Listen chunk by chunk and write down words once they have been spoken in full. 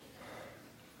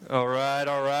All right,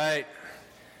 all right.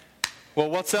 Well,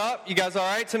 what's up? You guys all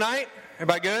right tonight?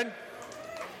 Everybody good?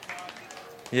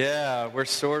 Yeah, we're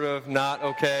sort of not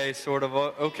okay, sort of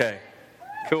okay.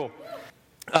 Cool.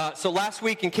 So last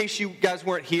week, in case you guys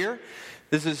weren't here,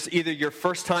 this is either your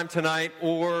first time tonight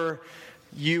or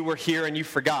you were here and you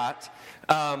forgot.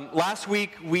 Last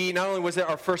week, we not only was it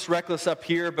our first Reckless up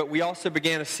here, but we also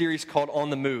began a series called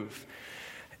On the Move.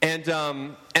 And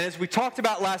as we talked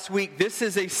about last week, this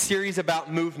is a series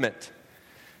about movement.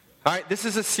 All right, this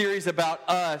is a series about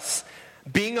us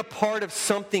being a part of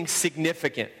something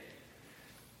significant.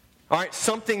 All right,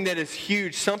 something that is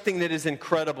huge, something that is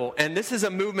incredible. And this is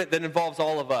a movement that involves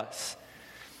all of us.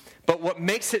 But what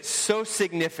makes it so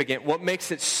significant, what makes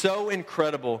it so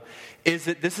incredible, is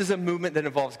that this is a movement that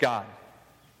involves God.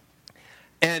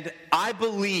 And I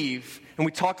believe, and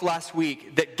we talked last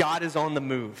week, that God is on the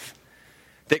move.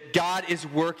 That God is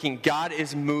working, God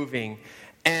is moving.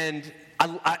 And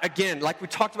I, again, like we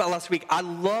talked about last week, I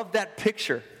love that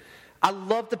picture. I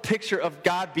love the picture of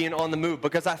God being on the move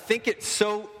because I think it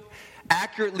so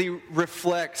accurately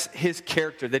reflects his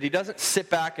character, that he doesn't sit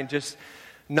back and just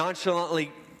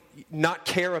nonchalantly not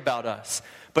care about us.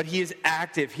 But he is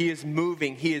active, he is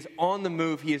moving, he is on the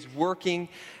move, he is working,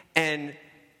 and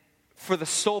for the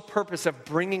sole purpose of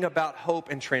bringing about hope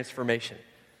and transformation.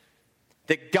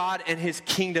 That God and his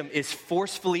kingdom is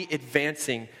forcefully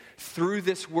advancing through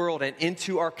this world and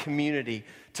into our community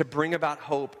to bring about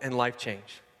hope and life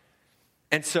change.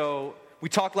 And so we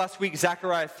talked last week,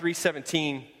 Zechariah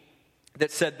 3:17,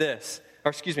 that said this, or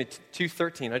excuse me,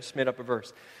 2:13, I just made up a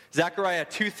verse. Zechariah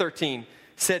 2:13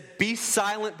 said, "Be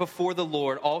silent before the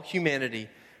Lord, all humanity,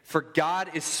 for God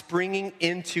is springing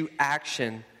into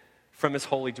action from his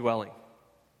holy dwelling."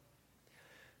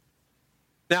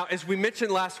 Now, as we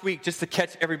mentioned last week, just to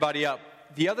catch everybody up,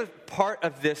 the other part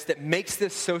of this that makes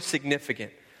this so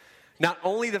significant, not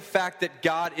only the fact that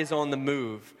God is on the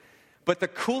move, but the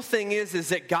cool thing is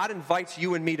that God invites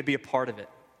you and me to be a part of it.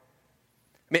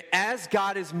 I mean, as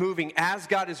God is moving, as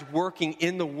God is working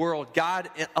in the world, God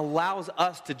allows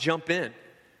us to jump in.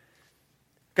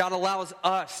 God allows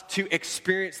us to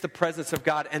experience the presence of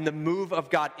God and the move of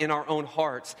God in our own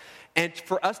hearts. And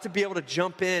for us to be able to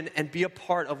jump in and be a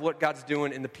part of what God's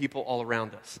doing in the people all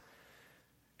around us.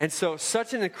 And so,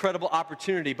 such an incredible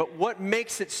opportunity. But what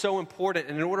makes it so important,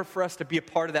 and in order for us to be a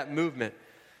part of that movement,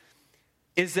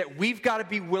 is that we've got to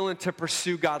be willing to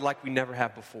pursue God like we never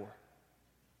have before.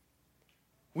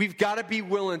 We've got to be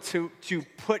willing to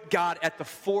put God at the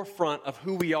forefront of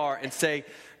who we are and say,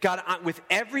 God, with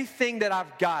everything that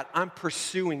I've got, I'm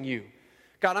pursuing you.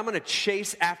 God, I'm going to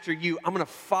chase after you. I'm going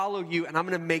to follow you, and I'm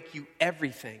going to make you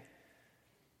everything.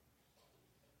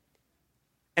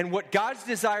 And what God's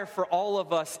desire for all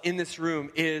of us in this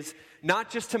room is not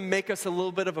just to make us a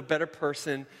little bit of a better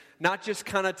person, not just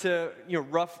kind of to,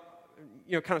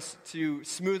 to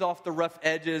smooth off the rough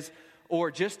edges, or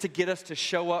just to get us to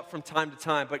show up from time to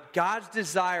time. But God's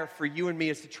desire for you and me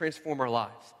is to transform our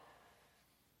lives.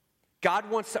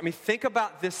 God wants to, think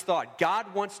about this thought.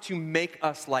 God wants to make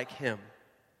us like him.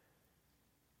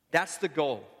 That's the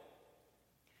goal.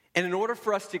 And in order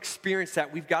for us to experience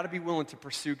that, we've got to be willing to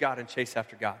pursue God and chase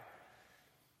after God.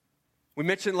 We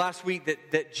mentioned last week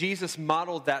that Jesus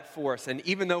modeled that for us. And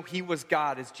even though he was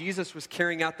God, as Jesus was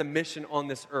carrying out the mission on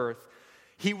this earth,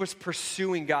 he was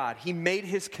pursuing God. He made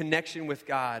his connection with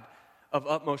God of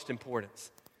utmost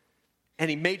importance. And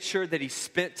he made sure that he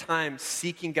spent time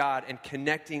seeking God and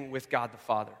connecting with God the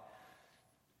Father.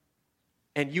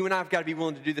 And you and I have got to be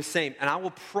willing to do the same. And I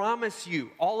will promise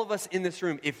you, all of us in this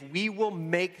room, if we will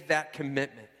make that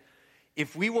commitment,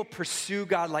 if we will pursue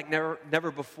God like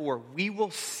never before, we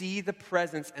will see the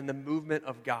presence and the movement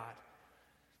of God.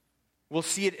 We'll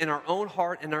see it in our own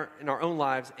heart, in our own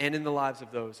lives, and in the lives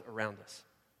of those around us.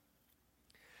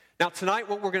 Now, tonight,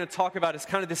 what we're going to talk about is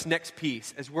kind of this next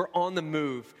piece. As we're on the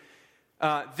move,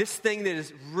 this thing that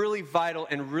is really vital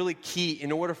and really key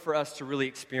in order for us to really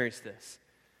experience this.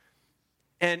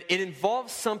 And it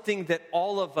involves something that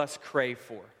all of us crave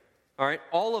for, all right?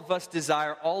 All of us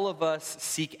desire, all of us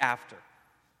seek after.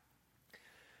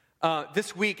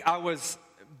 This week, I was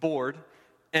bored,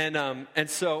 and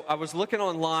so I was looking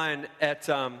online at,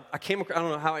 I don't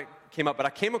know how it came up, but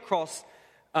I came across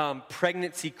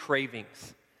pregnancy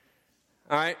cravings,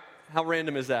 all right? How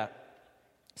random is that?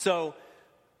 So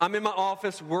I'm in my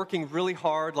office working really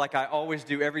hard like I always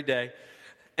do every day,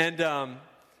 and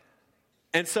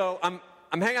so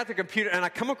I'm hanging out the computer, and I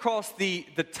come across the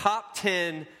top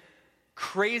 10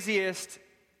 craziest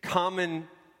common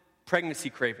pregnancy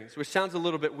cravings, which sounds a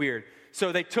little bit weird.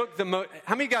 So they took how many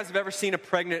of you guys have ever seen a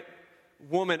pregnant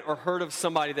woman or heard of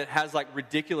somebody that has like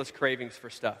ridiculous cravings for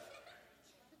stuff?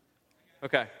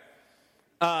 Okay.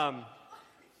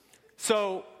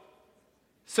 So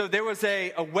there was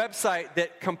a website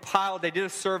that compiled, they did a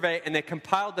survey, and they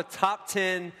compiled the top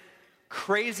 10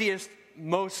 craziest,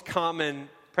 most common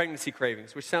pregnancy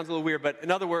cravings, which sounds a little weird, but in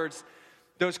other words,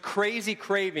 those crazy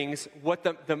cravings, what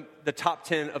the top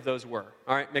 10 of those were.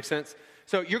 All right, makes sense?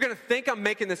 So you're going to think I'm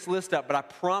making this list up, but I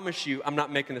promise you I'm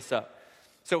not making this up.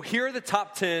 So here are the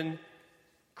top 10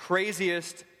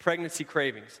 craziest pregnancy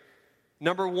cravings.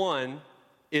 Number 1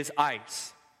 is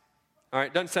ice. All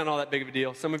right, doesn't sound all that big of a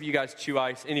deal. Some of you guys chew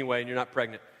ice anyway and you're not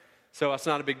pregnant. So that's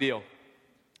not a big deal.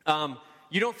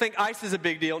 You don't think ice is a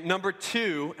big deal. Number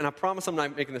 2, and I promise I'm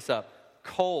not making this up,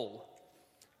 coal.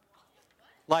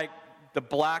 Like the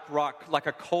black rock, like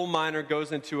a coal miner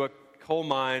goes into a coal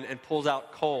mine and pulls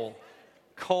out coal.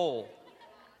 Coal.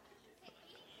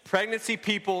 Pregnancy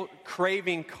people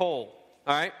craving coal.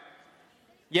 All right?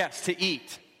 Yes, to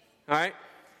eat. All right?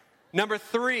 Number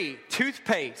 3,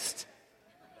 toothpaste.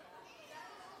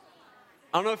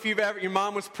 I don't know if your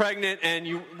mom was pregnant and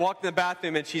you walked in the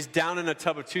bathroom and she's down in a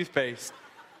tub of toothpaste,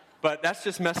 but that's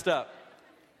just messed up.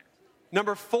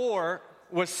 Number 4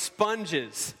 was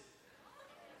sponges.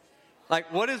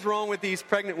 Like, what is wrong with these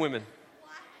pregnant women?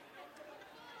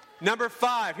 Number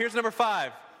 5, here's number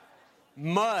 5,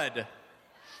 mud.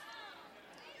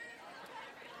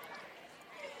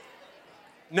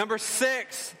 Number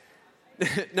 6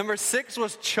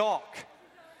 was chalk.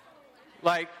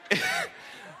 Like,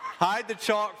 hide the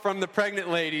chalk from the pregnant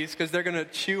ladies because they're going to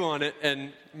chew on it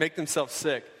and make themselves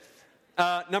sick.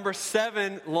 Number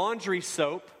 7, laundry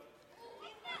soap.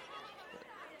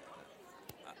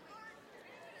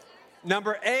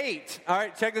 Number 8, all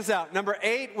right, check this out. Number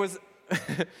 8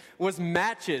 was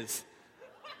matches.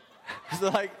 It's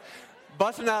like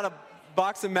busting out a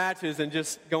box of matches and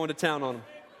just going to town on them.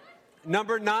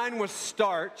 Number 9 was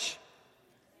starch,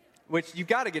 which you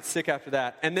got to get sick after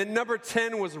that. And then number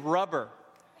 10 was rubber.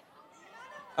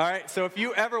 All right, so if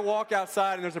you ever walk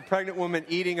outside and there's a pregnant woman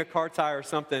eating a car tire or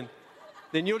something,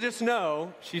 then you'll just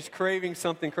know she's craving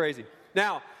something crazy.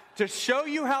 Now, to show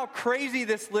you how crazy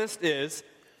this list is,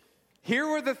 here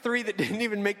were the 3 that didn't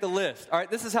even make the list. All right,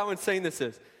 this is how insane this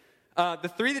is.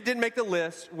 The 3 that didn't make the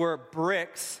list were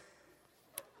bricks,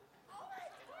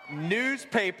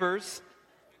 newspapers,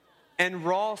 and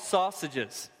raw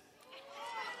sausages.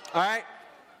 All right?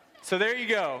 So there you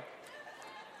go.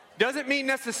 Doesn't mean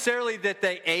necessarily that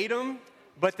they ate them,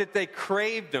 but that they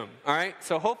craved them. All right?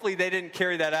 So hopefully they didn't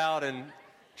carry that out and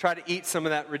try to eat some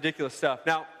of that ridiculous stuff.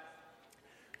 Now,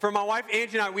 for my wife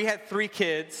Angie and I, we had 3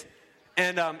 kids.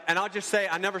 And I'll just say,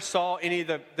 I never saw any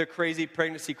of the crazy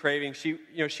pregnancy cravings.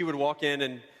 She would walk in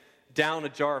and down a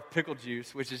jar of pickle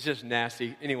juice, which is just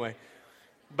nasty anyway.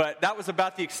 But that was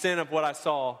about the extent of what I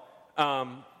saw.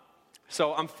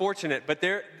 So I'm fortunate. But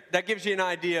that gives you an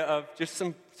idea of just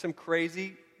some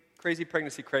crazy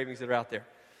pregnancy cravings that are out there.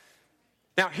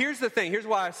 Now, here's the thing. Here's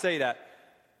why I say that.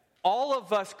 All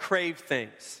of us crave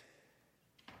things.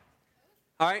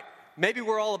 All right? Maybe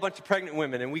we're all a bunch of pregnant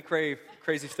women and we crave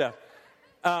crazy stuff.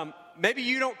 Maybe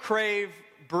you don't crave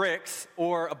bricks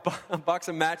or a box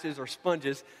of matches or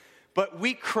sponges, but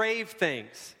we crave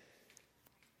things.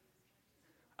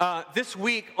 This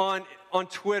week on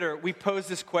Twitter, we posed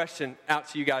this question out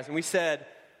to you guys, and we said,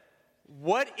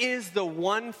 what is the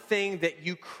one thing that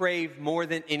you crave more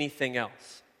than anything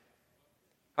else?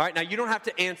 All right, now you don't have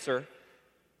to answer,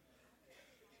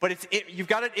 but you've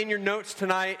got it in your notes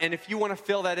tonight, and if you want to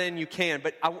fill that in, you can.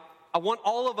 But I want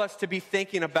all of us to be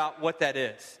thinking about what that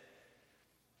is.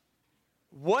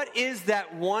 What is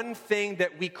that one thing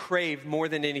that we crave more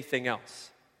than anything else?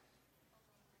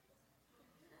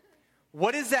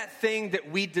 What is that thing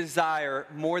that we desire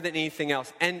more than anything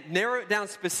else? And narrow it down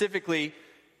specifically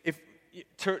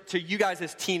to you guys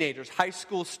as teenagers, high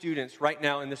school students right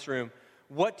now in this room.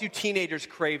 What do teenagers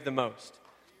crave the most?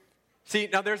 See,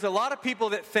 now there's a lot of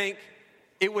people that think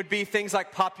it would be things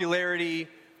like popularity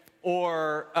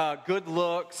or good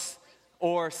looks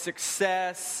or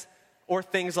success or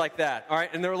things like that, all right?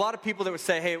 And there are a lot of people that would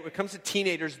say, hey, when it comes to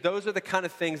teenagers, those are the kind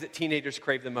of things that teenagers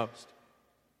crave the most.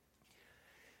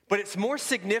 But it's more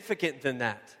significant than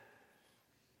that.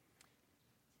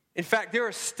 In fact, there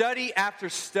are study after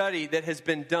study that has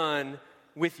been done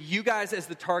with you guys as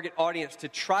the target audience to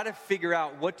try to figure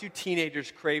out what do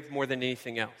teenagers crave more than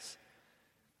anything else.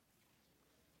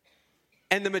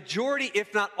 And the majority,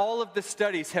 if not all of the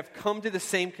studies, have come to the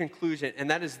same conclusion, and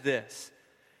that is this: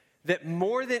 that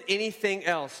more than anything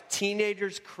else,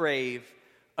 teenagers crave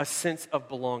a sense of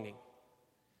belonging.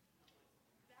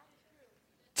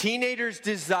 Teenagers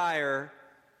desire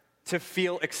to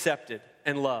feel accepted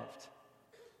and loved.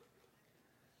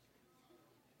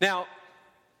 Now,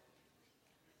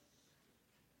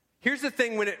 Here's the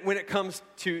thing when it comes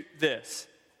to this.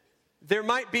 There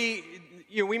might be,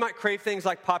 we might crave things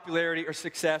like popularity or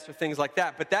success or things like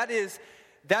that, but that is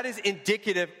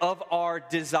indicative of our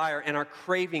desire and our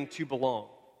craving to belong.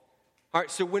 All right,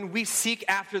 so when we seek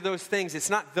after those things, it's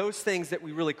not those things that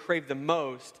we really crave the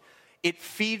most. It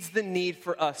feeds the need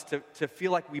for us to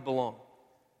feel like we belong,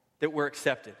 that we're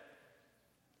accepted.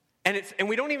 And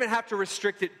we don't even have to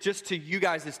restrict it just to you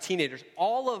guys as teenagers.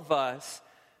 All of us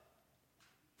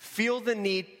feel the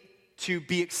need to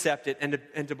be accepted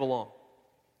and to belong.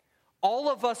 All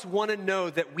of us want to know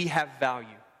that we have value,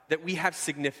 that we have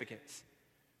significance.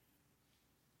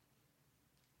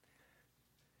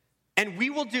 And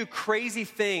we will do crazy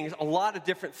things, a lot of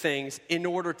different things, in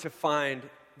order to find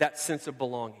that sense of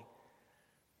belonging.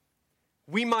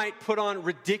 We might put on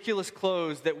ridiculous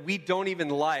clothes that we don't even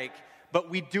like, but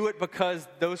we do it because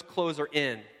those clothes are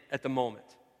in at the moment.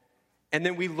 And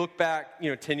then we look back,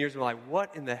 10 years and we're like,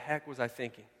 what in the heck was I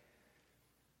thinking?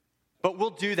 But we'll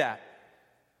do that.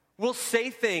 We'll say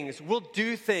things, we'll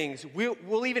do things,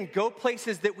 we'll even go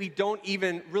places that we don't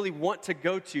even really want to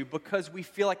go to because we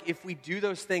feel like if we do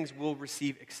those things, we'll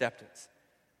receive acceptance.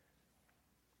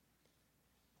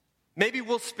 Maybe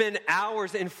we'll spend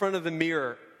hours in front of the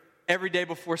mirror every day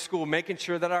before school making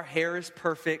sure that our hair is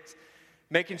perfect,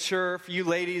 making sure for you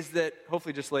ladies that,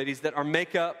 hopefully just ladies, that our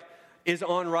makeup is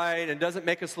on right and doesn't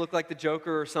make us look like the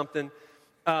Joker or something.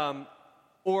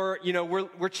 Or,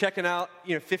 we're checking out,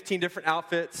 15 different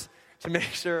outfits to make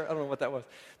sure, I don't know what that was,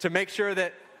 to make sure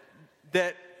that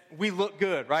we look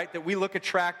good, right? That we look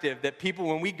attractive, that people,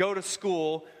 when we go to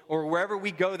school or wherever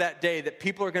we go that day, that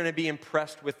people are going to be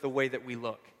impressed with the way that we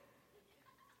look.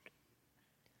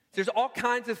 There's all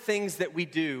kinds of things that we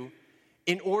do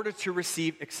in order to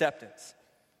receive acceptance.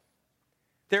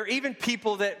 There are even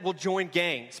people that will join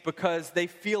gangs because they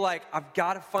feel like I've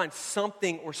got to find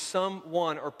something or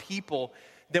someone or people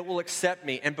that will accept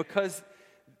me. And because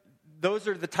those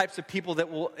are the types of people that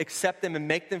will accept them and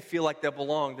make them feel like they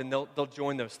belong, then they'll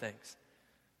join those things.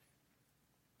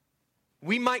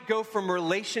 We might go from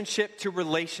relationship to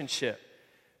relationship,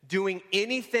 doing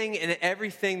anything and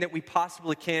everything that we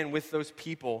possibly can with those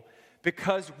people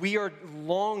because we are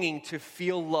longing to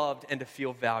feel loved and to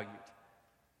feel valued.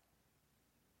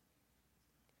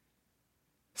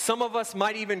 Some of us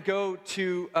might even go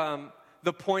to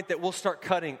the point that we'll start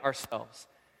cutting ourselves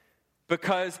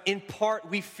because in part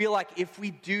we feel like if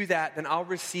we do that, then I'll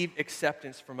receive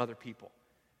acceptance from other people.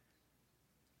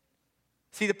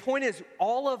 See, the point is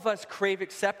all of us crave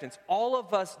acceptance. All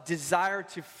of us desire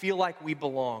to feel like we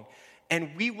belong.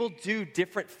 And we will do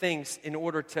different things in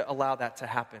order to allow that to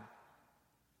happen.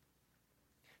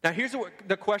 Now, here's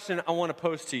the question I want to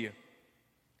pose to you.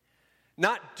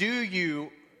 Not do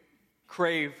you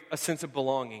crave a sense of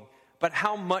belonging, but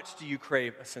how much do you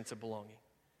crave a sense of belonging?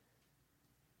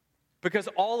 Because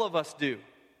all of us do.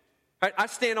 Right? I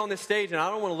stand on this stage and I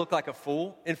don't want to look like a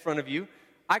fool in front of you.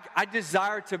 I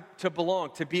desire to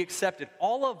belong, to be accepted.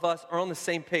 All of us are on the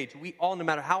same page. We all, no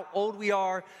matter how old we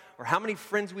are or how many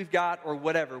friends we've got or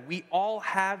whatever, we all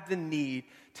have the need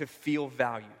to feel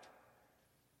valued.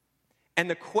 And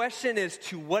the question is,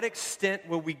 to what extent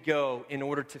will we go in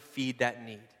order to feed that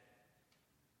need?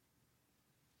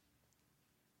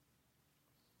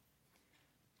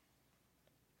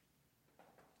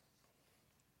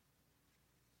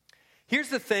 Here's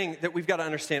the thing that we've got to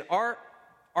understand.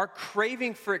 Our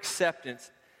craving for acceptance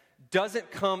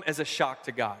doesn't come as a shock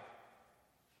to God.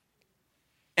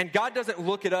 And God doesn't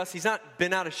look at us. He's not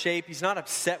been out of shape. He's not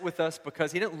upset with us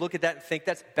because he didn't look at that and think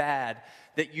that's bad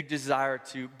that you desire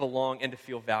to belong and to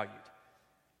feel valued.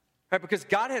 Right? Because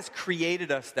God has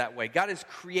created us that way. God has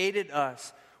created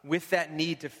us with that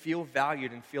need to feel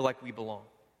valued and feel like we belong.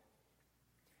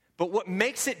 But what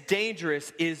makes it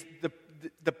dangerous is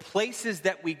the places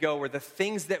that we go or the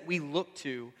things that we look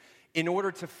to in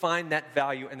order to find that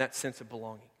value and that sense of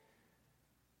belonging.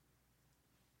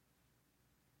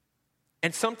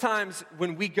 And sometimes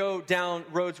when we go down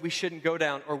roads we shouldn't go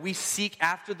down, or we seek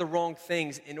after the wrong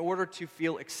things in order to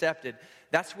feel accepted,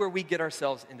 that's where we get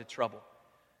ourselves into trouble.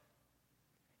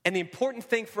 And the important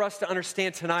thing for us to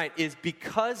understand tonight is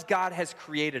because God has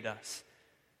created us,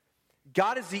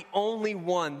 God is the only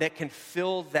one that can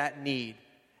fill that need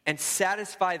and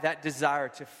satisfy that desire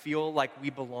to feel like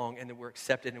we belong and that we're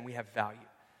accepted and we have value.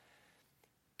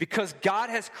 Because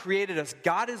God has created us,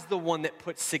 God is the one that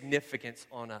puts significance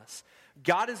on us.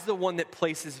 God is the one that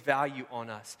places value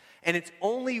on us. And it's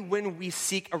only when we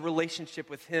seek a relationship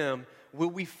with him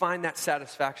will we find that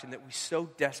satisfaction that we so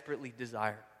desperately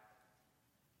desire.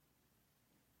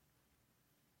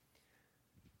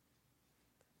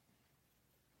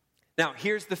 Now,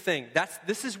 here's the thing.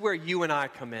 This is where you and I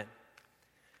come in.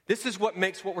 This is what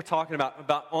makes what we're talking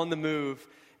about on the move,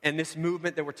 and this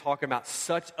movement that we're talking about,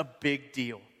 such a big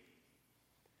deal.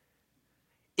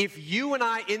 If you and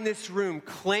I in this room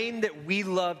claim that we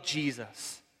love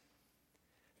Jesus,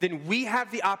 then we have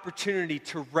the opportunity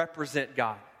to represent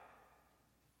God.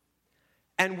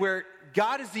 And where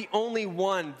God is the only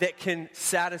one that can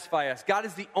satisfy us, God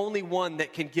is the only one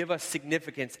that can give us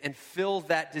significance and fill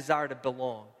that desire to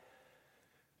belong.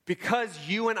 Because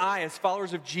you and I, as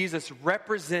followers of Jesus,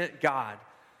 represent God,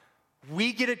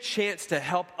 we get a chance to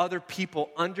help other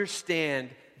people understand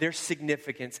their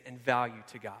significance and value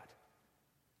to God.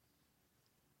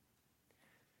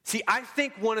 See, I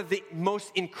think one of the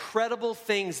most incredible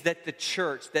things that the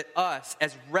church, that us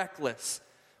as Reckless,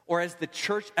 or as the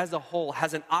church as a whole,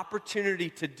 has an opportunity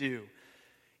to do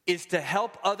is to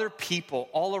help other people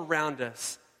all around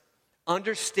us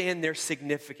understand their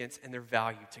significance and their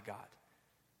value to God.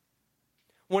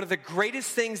 One of the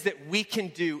greatest things that we can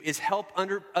do is help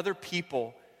other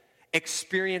people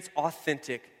experience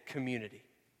authentic community.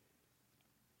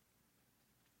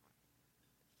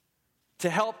 To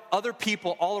help other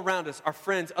people all around us, our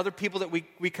friends, other people that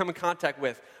we come in contact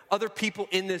with, other people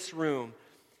in this room,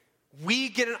 we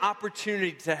get an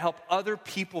opportunity to help other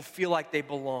people feel like they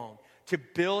belong, to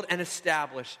build and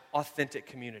establish authentic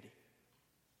community.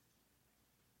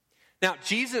 Now,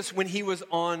 Jesus, when he was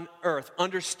on earth,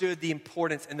 understood the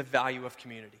importance and the value of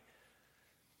community.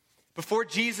 Before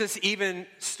Jesus even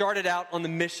started out on the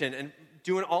mission and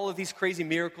doing all of these crazy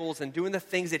miracles and doing the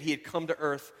things that he had come to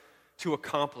earth to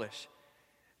accomplish,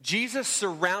 Jesus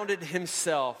surrounded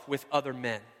himself with other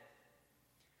men.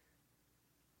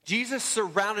 Jesus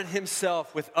surrounded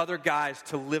himself with other guys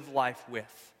to live life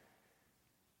with.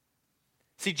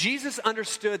 See, Jesus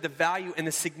understood the value and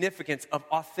the significance of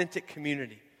authentic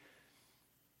community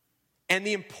and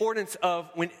the importance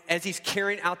of, as he's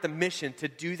carrying out the mission, to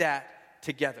do that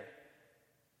together.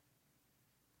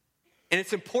 And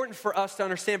it's important for us to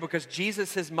understand because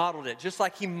Jesus has modeled it. Just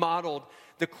like he modeled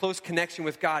the close connection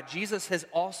with God, Jesus has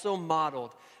also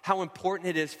modeled how important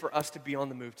it is for us to be on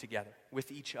the move together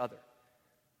with each other.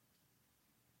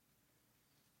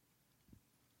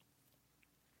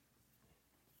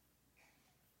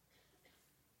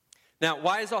 Now,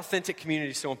 why is authentic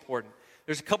community so important?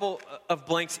 There's a couple of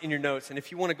blanks in your notes, and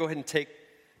if you want to go ahead and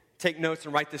take notes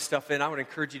and write this stuff in, I would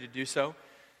encourage you to do so.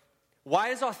 Why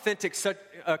is authentic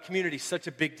community such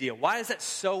a big deal? Why is that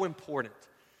so important?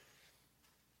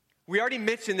 We already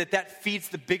mentioned that feeds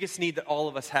the biggest need that all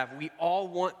of us have. We all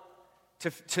want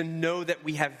to know that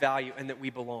we have value and that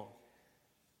we belong.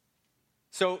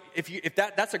 So if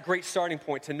that's a great starting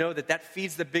point, to know that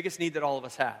feeds the biggest need that all of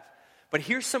us have. But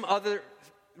here's some other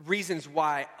reasons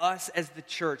why us as the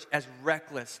church, as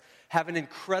Reckless, have an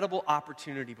incredible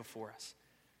opportunity before us.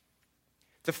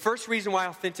 The first reason why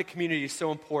authentic community is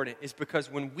so important is because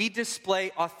when we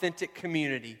display authentic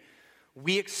community,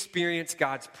 we experience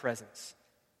God's presence.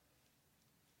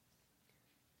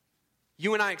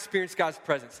 You and I experience God's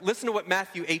presence. Listen to what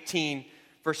Matthew 18,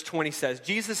 verse 20 says.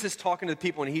 Jesus is talking to the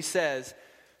people and he says,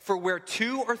 "For where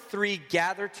 2 or 3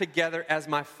 gather together as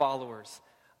my followers,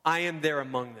 I am there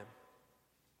among them."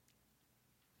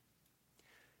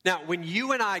 Now, when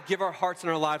you and I give our hearts and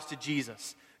our lives to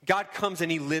Jesus, God comes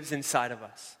and he lives inside of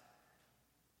us.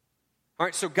 All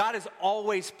right, so God is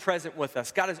always present with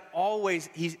us.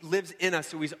 He lives in us,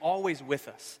 so he's always with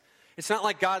us. It's not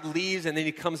like God leaves and then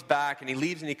he comes back and he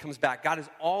leaves and he comes back. God is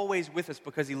always with us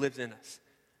because he lives in us.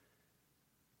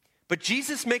 But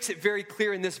Jesus makes it very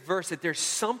clear in this verse that there's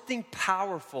something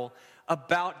powerful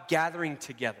about gathering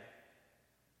together.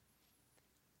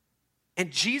 And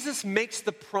Jesus makes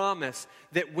the promise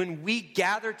that when we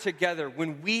gather together,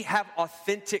 when we have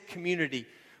authentic community,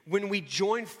 when we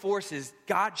join forces,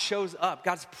 God shows up.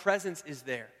 God's presence is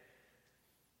there.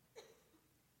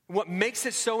 What makes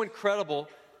it so incredible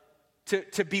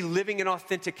to be living in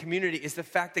authentic community is the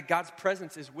fact that God's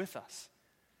presence is with us.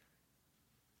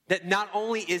 That not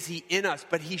only is he in us,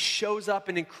 but he shows up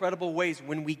in incredible ways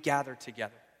when we gather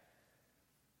together.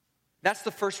 That's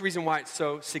the first reason why it's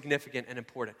so significant and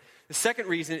important. The second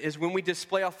reason is when we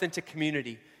display authentic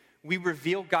community, we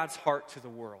reveal God's heart to the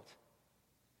world.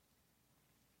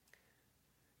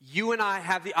 You and I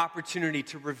have the opportunity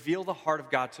to reveal the heart of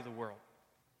God to the world.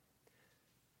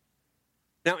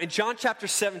 Now, in John chapter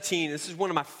 17, this is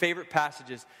one of my favorite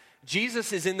passages.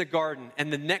 Jesus is in the garden,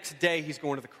 and the next day he's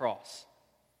going to the cross.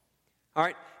 All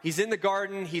right? He's in the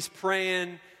garden, he's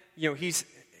praying, he's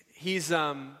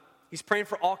praying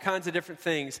for all kinds of different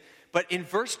things. But in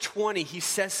verse 20, he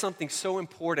says something so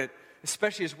important,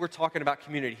 especially as we're talking about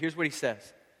community. Here's what he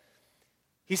says.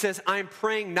 He says, I am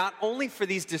praying not only for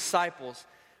these disciples,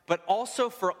 but also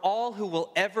for all who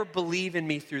will ever believe in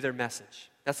me through their message.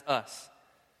 That's us.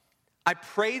 I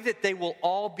pray that they will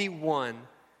all be one,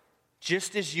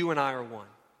 just as you and I are one.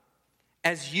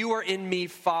 As you are in me,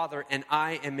 Father, and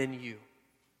I am in you.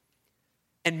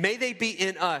 And may they be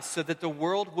in us so that the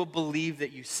world will believe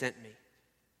that you sent me.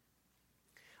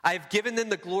 I have given them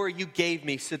the glory you gave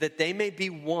me so that they may be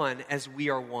one as we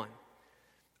are one.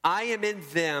 I am in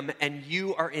them and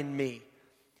you are in me.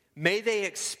 May they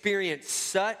experience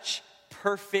such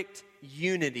perfect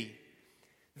unity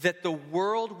that the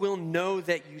world will know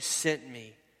that you sent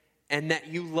me and that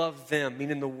you love them,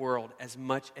 meaning the world, as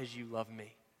much as you love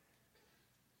me.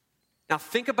 Now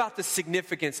think about the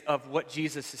significance of what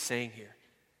Jesus is saying here.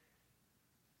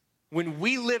 When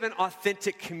we live in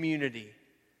authentic community,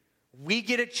 we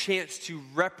get a chance to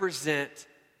represent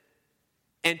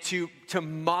and to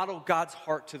model God's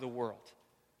heart to the world.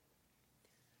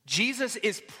 Jesus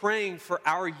is praying for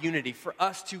our unity, for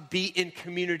us to be in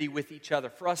community with each other,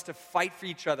 for us to fight for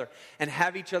each other and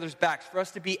have each other's backs, for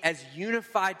us to be as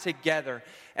unified together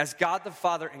as God the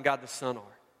Father and God the Son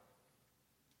are.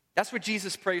 That's what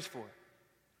Jesus prays for.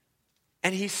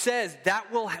 And he says that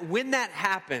when that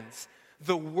happens,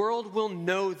 the world will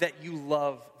know that you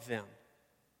love them.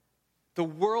 The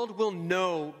world will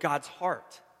know God's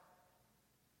heart.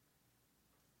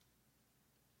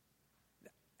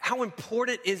 How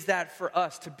important is that for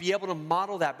us to be able to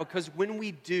model that? Because when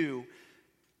we do,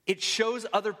 it shows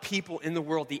other people in the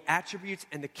world the attributes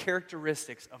and the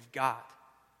characteristics of God.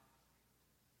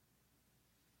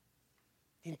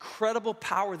 The incredible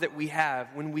power that we have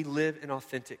when we live in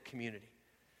authentic community.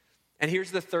 And here's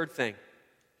the third thing.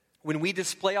 When we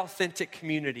display authentic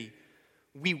community,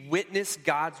 we witness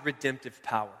God's redemptive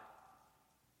power.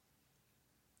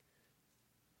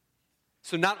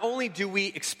 So not only do we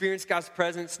experience God's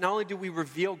presence, not only do we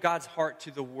reveal God's heart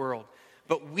to the world,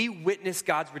 but we witness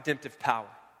God's redemptive power.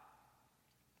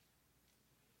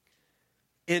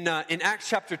 In Acts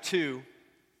chapter 2,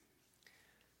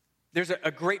 there's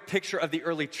a great picture of the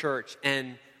early church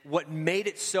and what made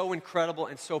it so incredible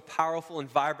and so powerful and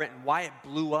vibrant and why it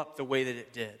blew up the way that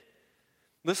it did.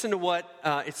 Listen to what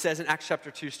it says in Acts chapter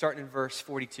 2, starting in verse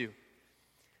 42.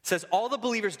 It says, all the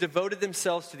believers devoted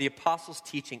themselves to the apostles'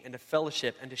 teaching and to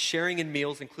fellowship and to sharing in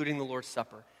meals, including the Lord's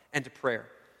Supper, and to prayer.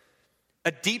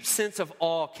 A deep sense of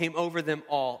awe came over them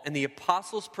all, and the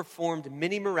apostles performed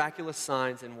many miraculous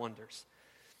signs and wonders.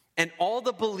 And all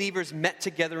the believers met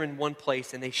together in one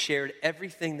place, and they shared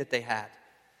everything that they had.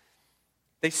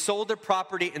 They sold their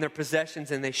property and their possessions,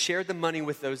 and they shared the money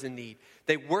with those in need.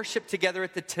 They worshiped together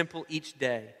at the temple each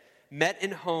day, met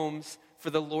in homes for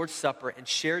the Lord's Supper, and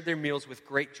shared their meals with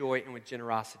great joy and with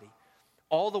generosity,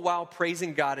 all the while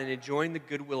praising God and enjoying the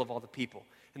goodwill of all the people.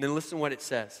 And then listen to what it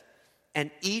says.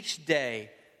 And each day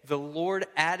the Lord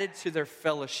added to their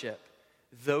fellowship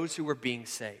those who were being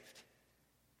saved.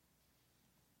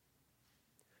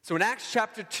 So in Acts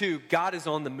chapter 2, God is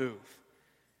on the move.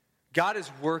 God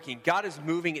is working. God is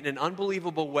moving in an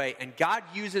unbelievable way. And God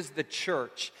uses the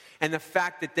church and the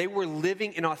fact that they were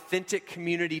living in authentic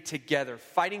community together,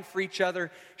 fighting for each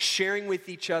other, sharing with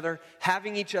each other,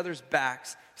 having each other's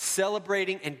backs,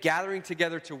 celebrating and gathering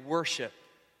together to worship.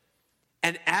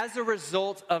 And as a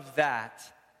result of that,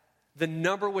 the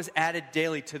number was added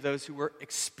daily to those who were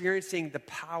experiencing the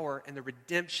power and the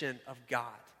redemption of God.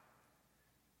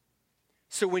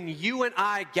 So when you and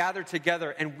I gather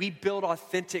together and we build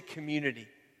authentic community,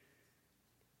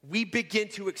 we begin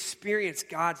to experience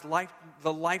God's life,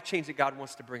 the life change that God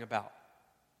wants to bring about.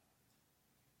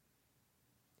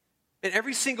 And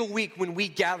every single week when we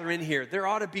gather in here, there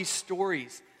ought to be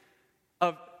stories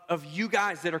of you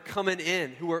guys that are coming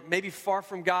in who are maybe far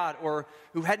from God or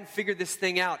who hadn't figured this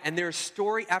thing out. And there's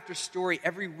story after story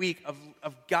every week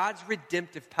of God's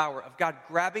redemptive power, of God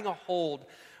grabbing a hold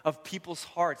of people's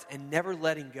hearts and never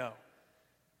letting go.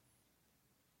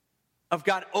 Of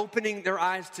God opening their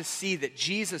eyes to see that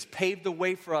Jesus paved the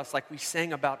way for us like we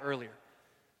sang about earlier.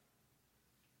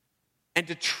 And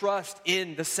to trust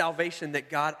in the salvation that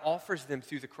God offers them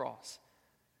through the cross.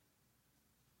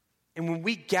 And when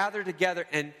we gather together,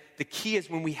 and the key is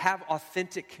when we have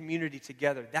authentic community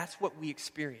together, that's what we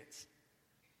experience.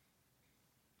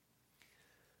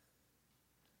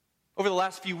 Over the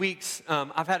last few weeks,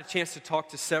 I've had a chance to talk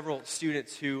to several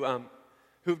students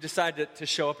who've decided to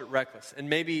show up at Reckless. And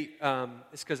maybe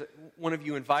it's because one of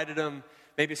you invited them.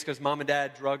 Maybe it's because mom and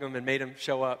dad drug them and made them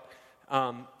show up.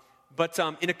 But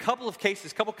in a couple of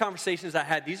cases, couple conversations I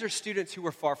had, these are students who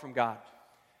were far from God.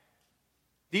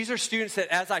 These are students that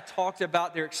as I talked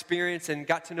about their experience and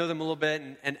got to know them a little bit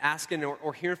and asking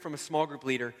or hearing from a small group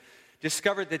leader,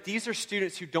 discovered that these are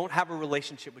students who don't have a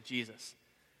relationship with Jesus.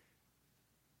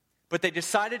 But they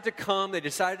decided to come, they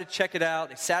decided to check it out,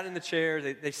 they sat in the chair,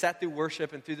 they sat through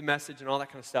worship and through the message and all that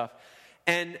kind of stuff.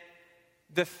 And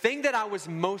the thing that I was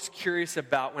most curious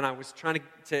about when I was trying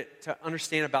to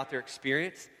understand about their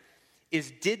experience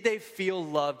is, did they feel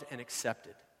loved and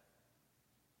accepted?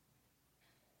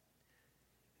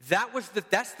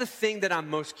 That's the thing that I'm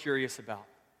most curious about.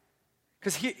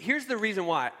 Because here's the reason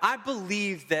why. I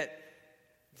believe that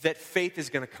faith is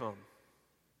going to come.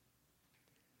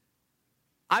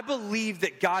 I believe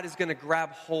that God is going to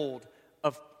grab hold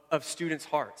of students'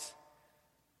 hearts.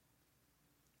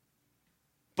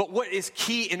 But what is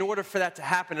key in order for that to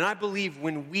happen, and I believe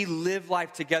when we live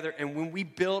life together and when we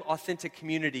build authentic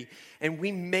community and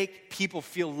we make people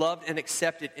feel loved and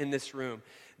accepted in this room,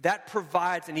 that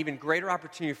provides an even greater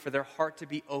opportunity for their heart to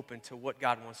be open to what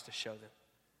God wants to show them.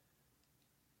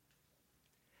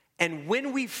 And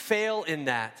when we fail in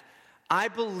that, I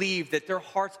believe that their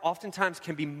hearts oftentimes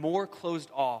can be more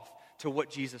closed off to what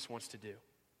Jesus wants to do.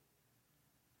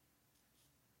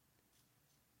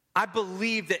 I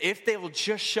believe that if they will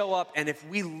just show up and if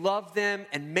we love them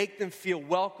and make them feel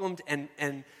welcomed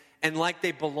and like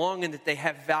they belong and that they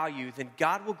have value, then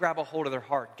God will grab a hold of their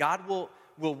heart. God will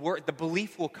work. The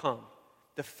belief will come.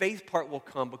 The faith part will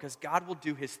come because God will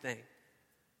do his thing.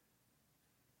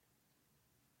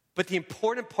 But the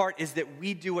important part is that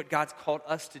we do what God's called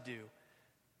us to do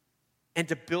and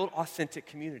to build authentic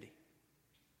community.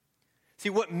 See,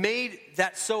 what made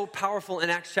that so powerful in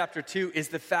Acts chapter 2 is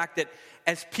the fact that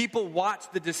as people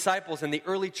watched the disciples and the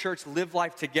early church live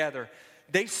life together,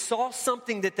 they saw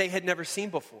something that they had never seen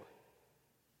before.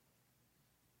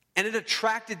 And it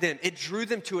attracted them. It drew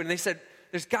them to it. And they said,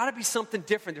 there's got to be something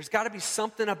different. There's got to be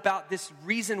something about this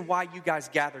reason why you guys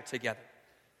gather together.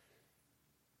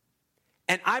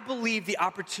 And I believe the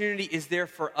opportunity is there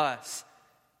for us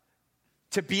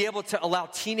to be able to allow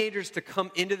teenagers to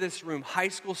come into this room, high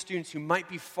school students who might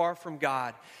be far from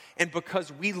God, and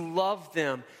because we love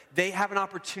them, they have an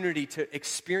opportunity to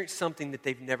experience something that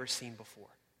they've never seen before.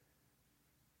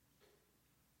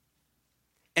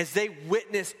 As they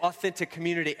witness authentic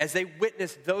community, as they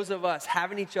witness those of us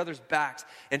having each other's backs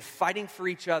and fighting for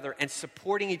each other and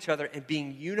supporting each other and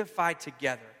being unified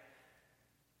together,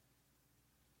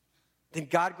 then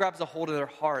God grabs a hold of their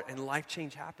heart and life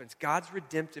change happens. God's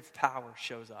redemptive power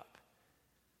shows up.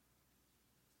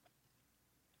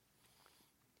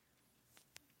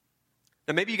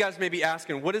 Now, maybe you guys may be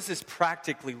asking, what does this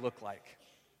practically look like?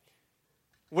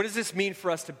 What does this mean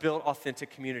for us to build authentic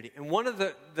community? And one of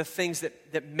the things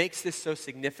that makes this so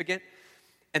significant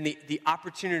and the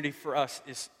opportunity for us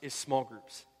is small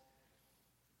groups.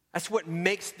 That's what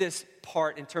makes this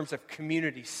part in terms of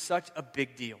community such a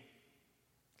big deal.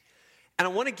 And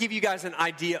I want to give you guys an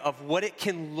idea of what it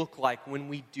can look like when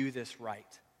we do this right.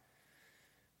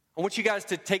 I want you guys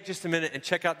to take just a minute and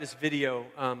check out this video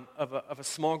of a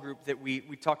small group that we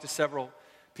talked to several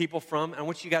people from. And I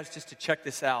want you guys just to check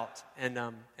this out and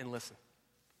listen.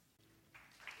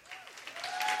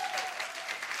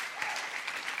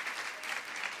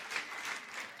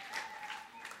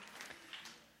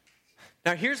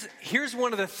 Now here's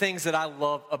one of the things that I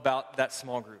love about that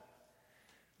small group.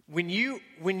 When you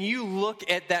look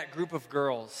at that group of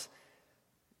girls,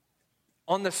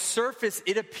 on the surface,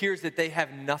 it appears that they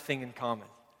have nothing in common.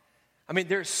 I mean,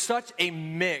 there's such a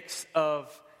mix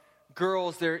of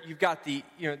girls. There, you've got the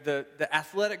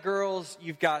athletic girls,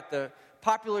 you've got the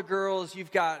popular girls,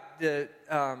 you've got the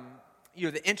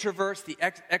introverts, the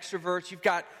extroverts. You've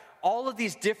got all of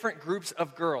these different groups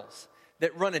of girls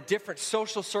that run in different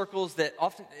social circles that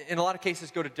often, in a lot of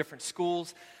cases, go to different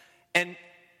schools. And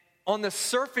on the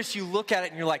surface, you look at it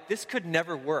and you're like, this could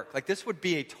never work. Like, this would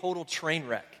be a total train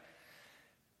wreck.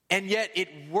 And yet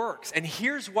it works. And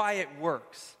here's why it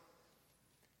works.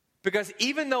 Because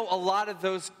even though a lot of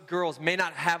those girls may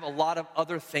not have a lot of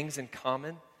other things in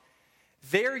common,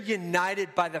 they're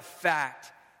united by the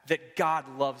fact that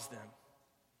God loves them.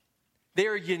 They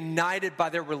are united by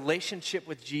their relationship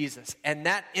with Jesus. And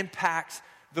that impacts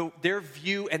their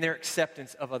view and their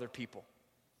acceptance of other people.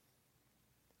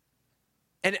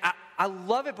 And I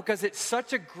love it because it's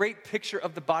such a great picture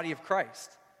of the body of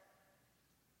Christ.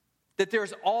 That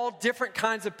there's all different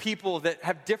kinds of people that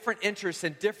have different interests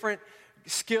and different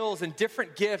skills and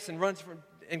different gifts and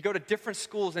go to different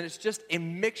schools. And it's just a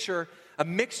mixture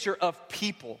of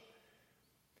people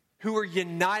who are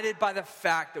united by the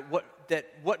fact that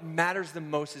what matters the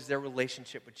most is their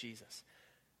relationship with Jesus.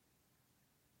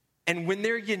 And when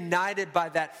they're united by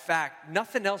that fact,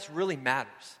 nothing else really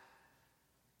matters.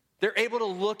 They're able to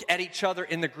look at each other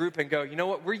in the group and go, you know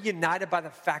what, we're united by the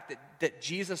fact that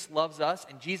Jesus loves us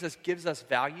and Jesus gives us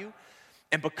value.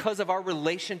 And because of our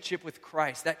relationship with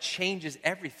Christ, that changes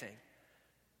everything.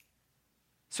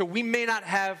 So we may not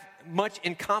have much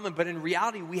in common, but in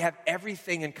reality, we have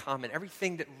everything in common,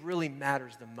 everything that really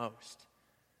matters the most.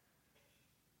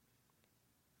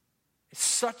 It's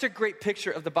such a great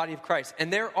picture of the body of Christ.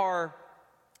 And there are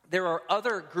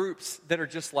other groups that are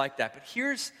just like that. But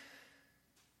here's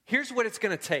what it's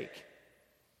going to take.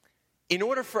 In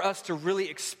order for us to really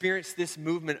experience this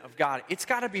movement of God, it's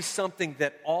got to be something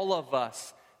that all of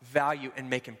us value and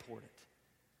make important.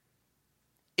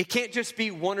 It can't just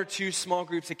be one or two small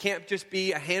groups. It can't just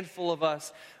be a handful of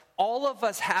us. All of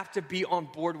us have to be on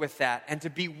board with that and to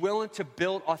be willing to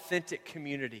build authentic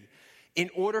community in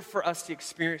order for us to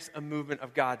experience a movement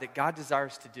of God that God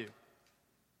desires to do.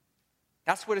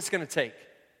 That's what it's going to take.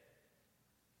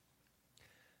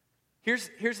 Here's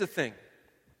the thing.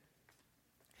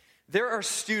 There are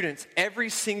students every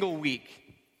single week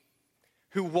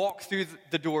who walk through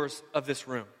the doors of this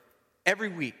room. Every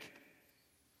week.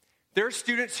 There are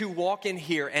students who walk in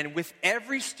here, and with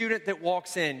every student that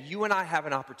walks in, you and I have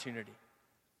an opportunity.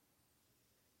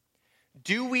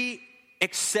 Do we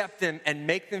accept them and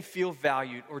make them feel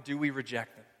valued, or do we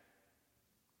reject them?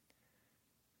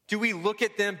 Do we look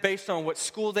at them based on what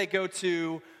school they go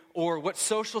to, or what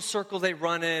social circle they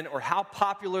run in, or how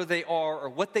popular they are, or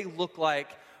what they look like,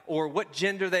 or what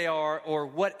gender they are, or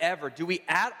whatever? Do we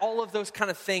add all of those kind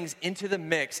of things into the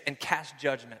mix and cast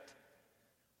judgment?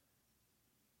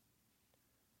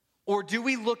 Or do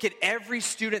we look at every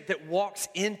student that walks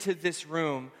into this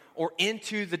room or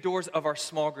into the doors of our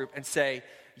small group and say,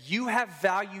 you have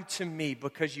value to me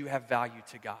because you have value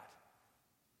to God?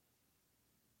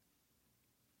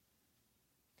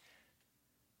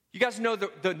 You guys know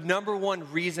the number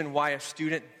one reason why a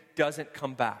student doesn't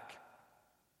come back.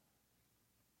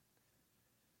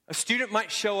 A student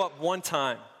might show up one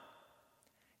time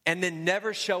and then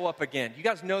never show up again. You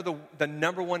guys know the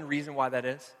number one reason why that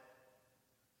is?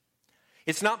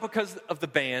 It's not because of the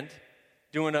band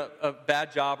doing a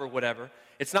bad job or whatever.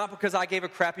 It's not because I gave a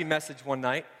crappy message one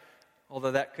night,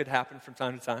 although that could happen from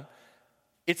time to time.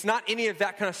 It's not any of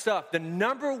that kind of stuff. The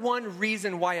number one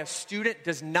reason why a student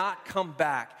does not come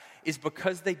back is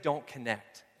because they don't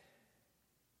connect.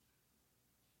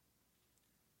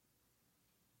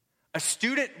 A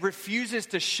student refuses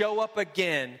to show up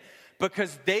again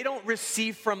because they don't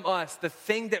receive from us the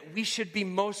thing that we should be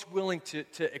most willing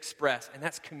to express, and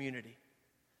that's community.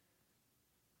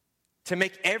 To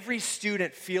make every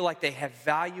student feel like they have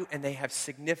value and they have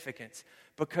significance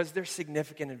because they're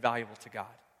significant and valuable to God.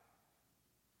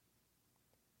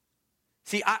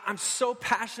 See, I'm so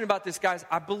passionate about this, guys.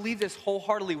 I believe this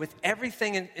wholeheartedly with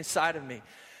everything inside of me.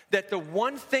 That the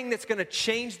one thing that's going to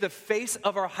change the face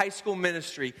of our high school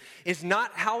ministry is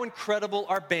not how incredible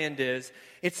our band is.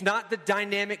 It's not the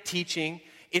dynamic teaching.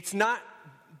 It's not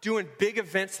doing big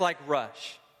events like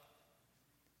Rush.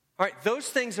 All right, those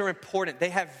things are important. They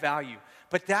have value.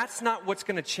 But that's not what's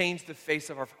going to change the face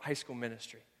of our high school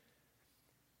ministry.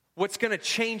 What's going to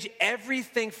change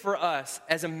everything for us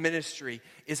as a ministry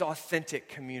is authentic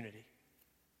community.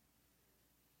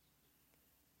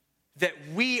 That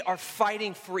we are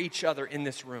fighting for each other in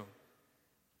this room.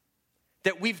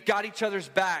 That we've got each other's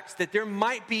backs. That there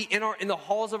might be in the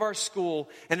halls of our school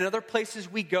and in other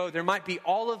places we go, there might be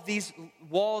all of these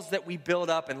walls that we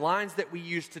build up and lines that we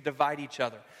use to divide each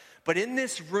other. But in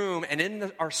this room and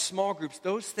in our small groups,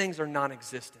 those things are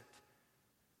non-existent.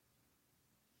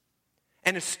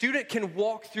 And a student can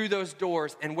walk through those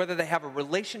doors, and whether they have a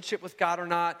relationship with God or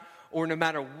not, or no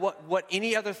matter what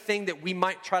any other thing that we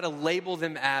might try to label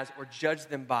them as or judge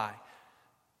them by,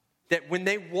 that when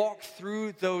they walk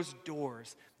through those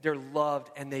doors, they're loved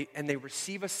and they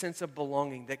receive a sense of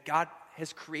belonging that God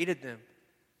has created them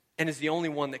and is the only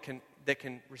one that can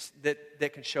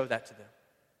show that to them.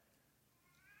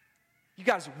 You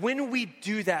guys, when we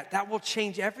do that, that will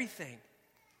change everything.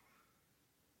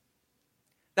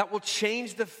 That will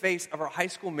change the face of our high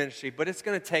school ministry, but it's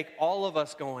going to take all of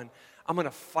us going, I'm going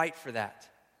to fight for that.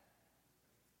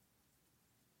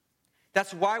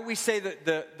 That's why we say that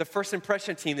the first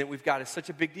impression team that we've got is such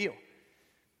a big deal.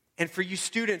 And for you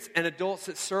students and adults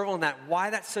that serve on that,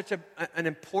 why that's such an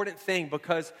important thing,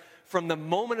 because from the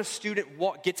moment a student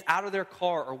gets out of their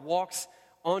car or walks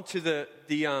onto the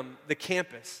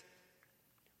campus,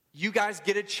 you guys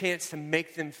get a chance to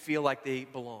make them feel like they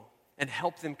belong and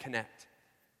help them connect.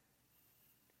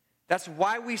 That's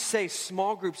why we say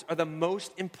small groups are the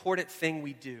most important thing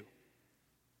we do.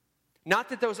 Not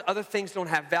that those other things don't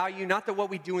have value, not that what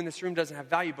we do in this room doesn't have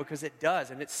value, because it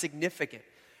does, and it's significant.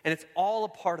 And it's all a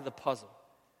part of the puzzle.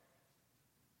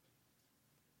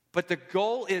 But the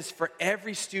goal is for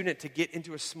every student to get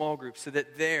into a small group so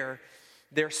that they're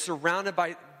surrounded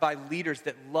by leaders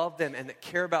that love them and that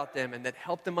care about them and that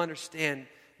help them understand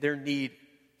their need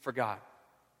for God.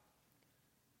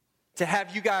 To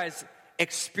have you guys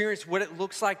experience what it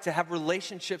looks like to have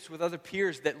relationships with other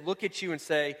peers that look at you and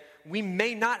say, we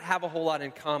may not have a whole lot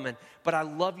in common, but I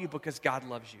love you because God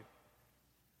loves you.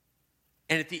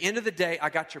 And at the end of the day, I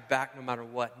got your back no matter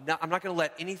what. I'm not going to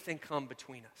let anything come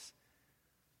between us.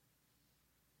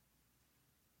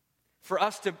 For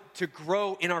us to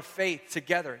grow in our faith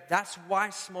together, that's why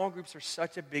small groups are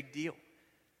such a big deal.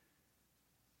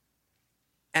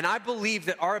 And I believe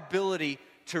that our ability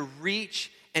to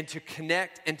reach and to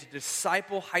connect and to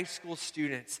disciple high school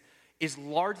students is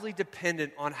largely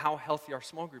dependent on how healthy our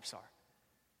small groups are.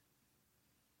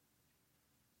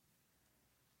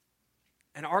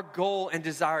 And our goal and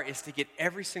desire is to get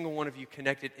every single one of you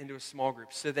connected into a small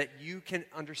group so that you can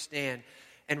understand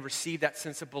and receive that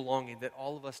sense of belonging that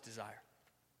all of us desire.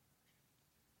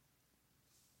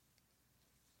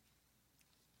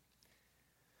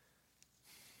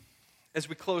 As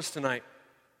we close tonight,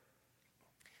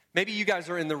 maybe you guys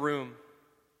are in the room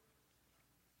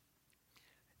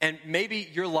and maybe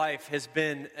your life has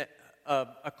been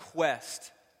a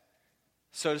quest,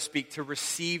 so to speak, to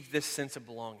receive this sense of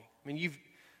belonging. I mean,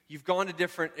 you've gone to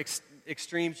different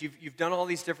extremes. You've done all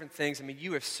these different things. I mean,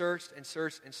 you have searched and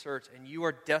searched and searched, and you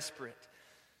are desperate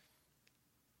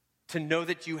to know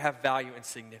that you have value and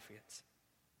significance.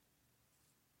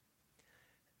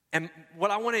 And what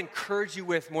I want to encourage you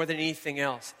with more than anything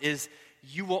else is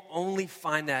you will only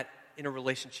find that in a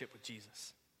relationship with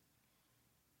Jesus.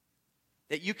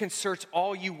 That you can search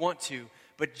all you want to,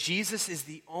 but Jesus is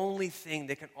the only thing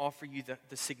that can offer you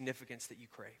the significance that you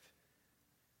crave.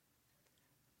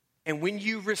 And when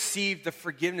you receive the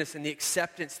forgiveness and the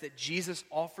acceptance that Jesus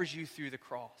offers you through the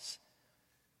cross,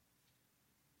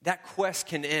 that quest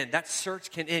can end, that search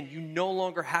can end. You no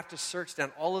longer have to search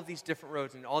down all of these different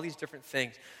roads and all these different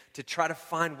things to try to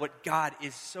find what God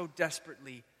is so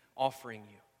desperately offering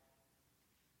you.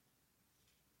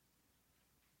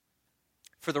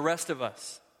 For the rest of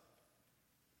us,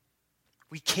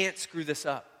 we can't screw this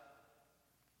up.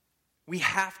 We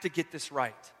have to get this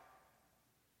right.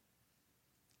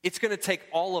 It's going to take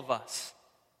all of us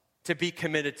to be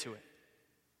committed to it.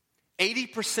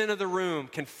 80% of the room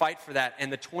can fight for that,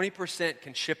 and the 20%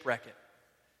 can shipwreck it.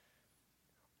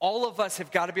 All of us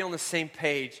have got to be on the same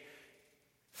page,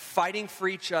 fighting for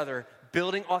each other,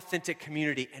 building authentic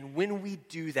community. And when we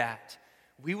do that,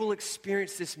 we will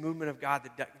experience this movement of God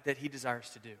that He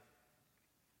desires to do.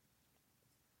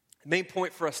 The main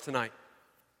point for us tonight: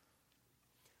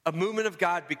 a movement of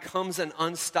God becomes an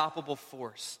unstoppable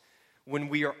force when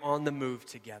we are on the move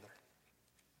together.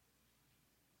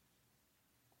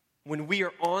 When we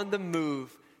are on the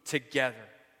move together,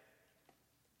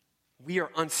 we are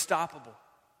unstoppable.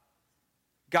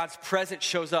 God's presence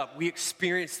shows up. We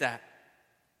experience that.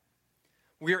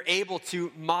 We are able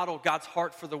to model God's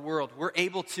heart for the world. We're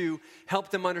able to help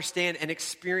them understand and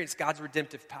experience God's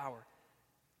redemptive power.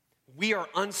 We are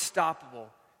unstoppable,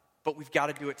 but we've got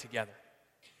to do it together.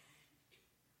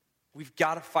 We've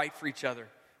got to fight for each other.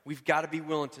 We've got to be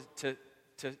willing to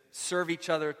serve each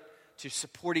other, to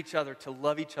support each other, to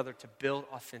love each other, to build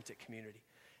authentic community.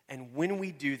 And when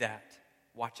we do that,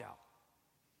 watch out.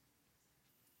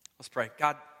 Let's pray.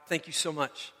 God, thank you so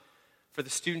much for the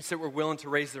students that were willing to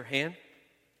raise their hand.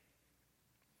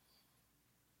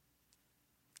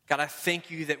 God, I thank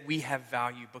you that we have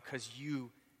value because you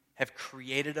have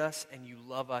created us and you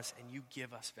love us and you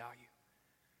give us value.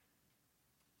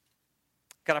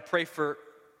 God, I pray for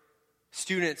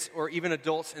students or even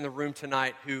adults in the room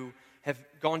tonight who have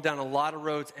gone down a lot of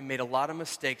roads and made a lot of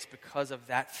mistakes because of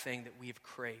that thing that we have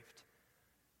craved.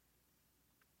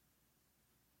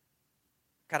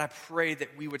 God, I pray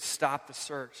that we would stop the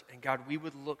search and God, we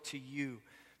would look to you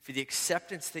for the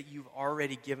acceptance that you've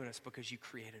already given us because you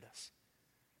created us.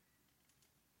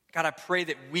 God, I pray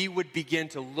that we would begin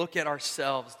to look at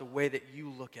ourselves the way that you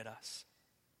look at us.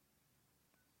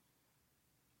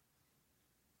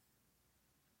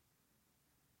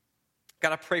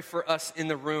 God, I pray for us in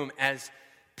the room as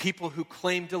people who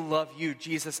claim to love you.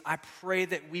 Jesus, I pray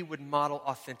that we would model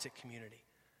authentic community.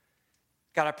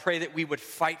 God, I pray that we would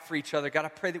fight for each other. God, I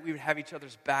pray that we would have each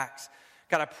other's backs.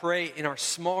 God, I pray in our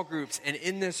small groups and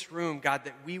in this room, God,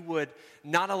 that we would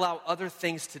not allow other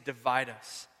things to divide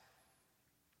us.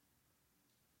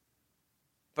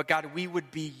 But God, we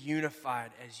would be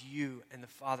unified as you and the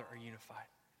Father are unified.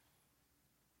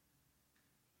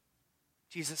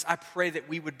 Jesus, I pray that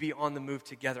we would be on the move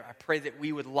together. I pray that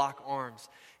we would lock arms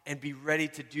and be ready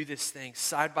to do this thing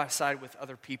side by side with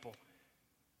other people,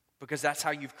 because that's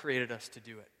how you've created us to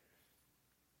do it.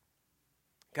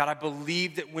 God, I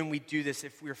believe that when we do this,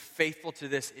 if we're faithful to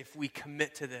this, if we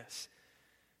commit to this,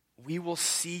 we will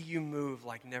see you move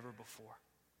like never before.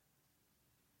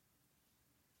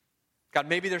 God,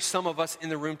 maybe there's some of us in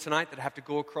the room tonight that have to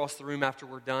go across the room after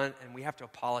we're done, and we have to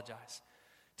apologize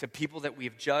to people that we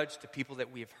have judged, to people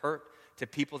that we have hurt, to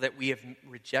people that we have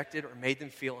rejected or made them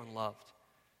feel unloved.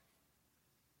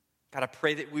 God, I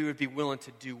pray that we would be willing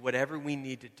to do whatever we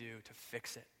need to do to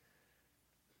fix it,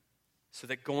 so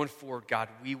that going forward, God,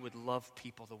 we would love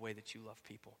people the way that you love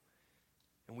people,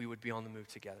 and we would be on the move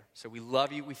together. So we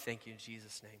love you. We thank you in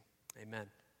Jesus' name. Amen.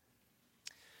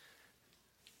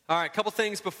 All right, a couple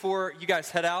things before you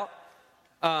guys head out.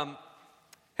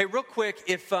 Hey, real quick,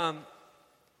 if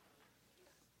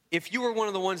you were one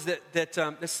of the ones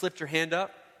that slipped your hand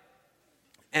up,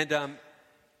 and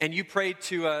you prayed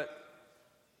to